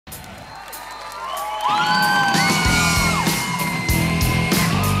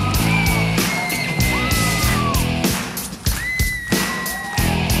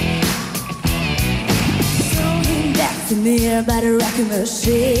near by the rocking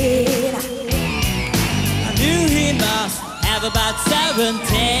machine. I knew he must have about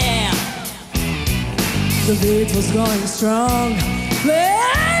 17. The beat was going strong. Play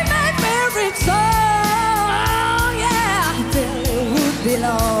my favorite song, yeah. Till it would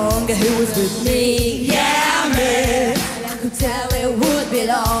belong. He was with me, yeah, man. I could tell it would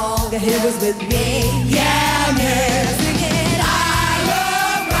belong. He was with me, yeah, man. Singing, I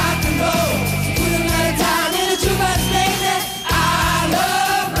love rock and roll. Put another time in the jukebox, baby. I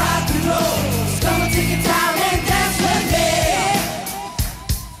love rock and roll. So come and take your time and dance with me.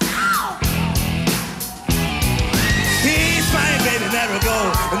 Never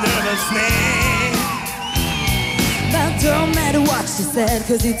go, never snake. But don't matter what she said,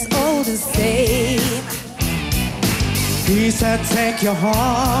 cause it's all the same. He said take you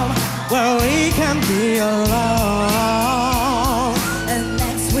home where we can be alone. And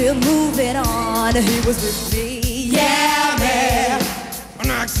next we're moving on. He was with me, yeah, man.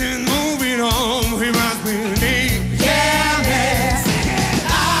 Next is moving home, he must be with me, yeah, man.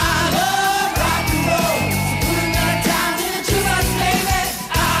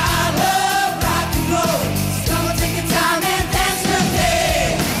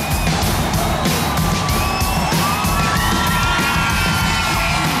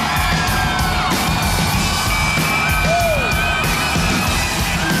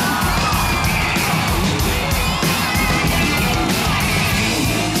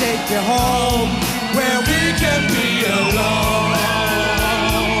 Take you home where we can be alone.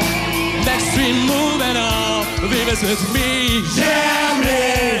 Next we're moving on. Viva's with me, Yeah,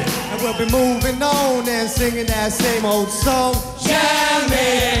 man. And we'll be moving on and singing that same old song. yeah,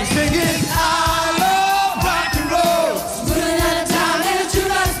 man.